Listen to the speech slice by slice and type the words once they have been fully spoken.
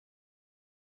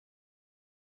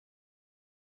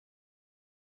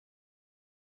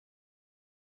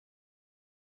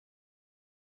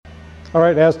All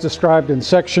right, as described in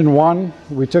section 1,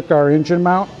 we took our engine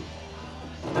mount,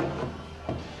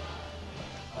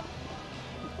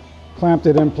 clamped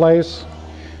it in place,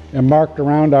 and marked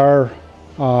around our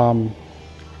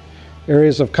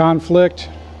areas of conflict,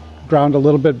 ground a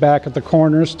little bit back at the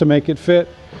corners to make it fit.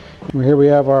 And here we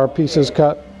have our pieces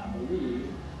cut.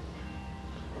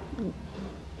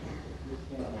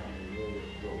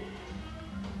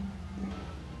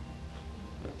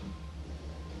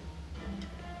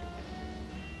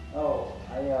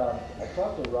 I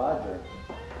talked to Roger.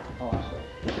 Oh, I'm sorry.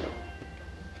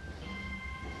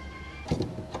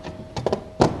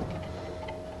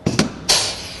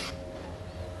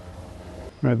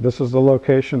 Right, this is the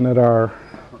location that our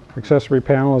accessory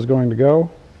panel is going to go.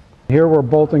 Here we're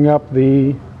bolting up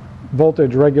the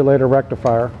voltage regulator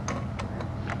rectifier.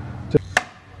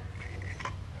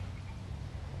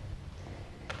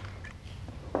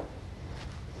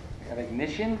 Got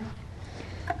ignition.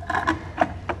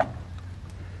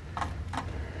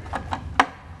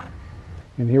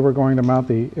 And here we're going to mount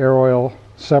the air oil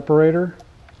separator.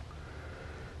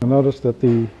 You'll notice that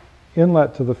the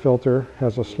inlet to the filter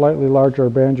has a slightly larger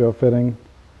banjo fitting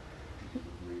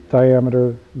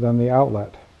diameter than the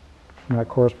outlet. And that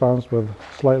corresponds with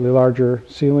slightly larger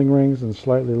sealing rings and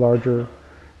slightly larger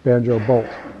banjo bolt.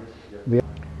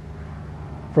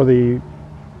 For the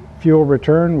fuel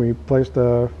return, we placed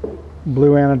a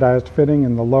blue anodized fitting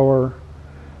in the lower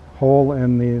hole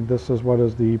in this is what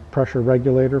is the pressure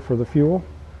regulator for the fuel.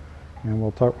 And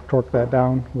we'll torque that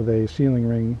down with a sealing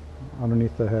ring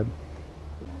underneath the head.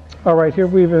 All right, here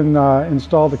we've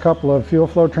installed a couple of fuel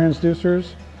flow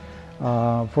transducers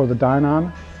for the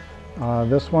Dynon.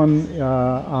 This one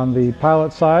on the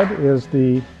pilot side is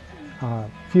the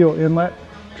fuel inlet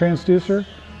transducer.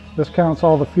 This counts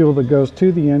all the fuel that goes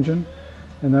to the engine.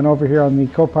 And then over here on the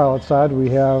co-pilot side we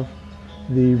have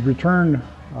the return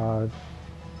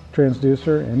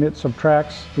transducer, and it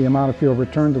subtracts the amount of fuel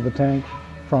returned to the tank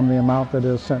from the amount that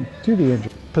is sent to the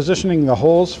engine. Positioning the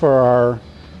holes for our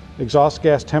exhaust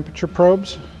gas temperature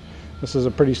probes. This is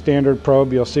a pretty standard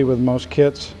probe you'll see with most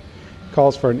kits. It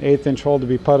calls for an 1/8 inch hole to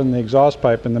be put in the exhaust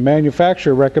pipe, and the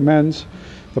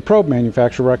probe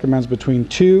manufacturer recommends between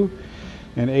 2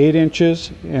 and 8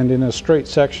 inches and in a straight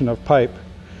section of pipe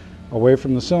away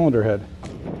from the cylinder head.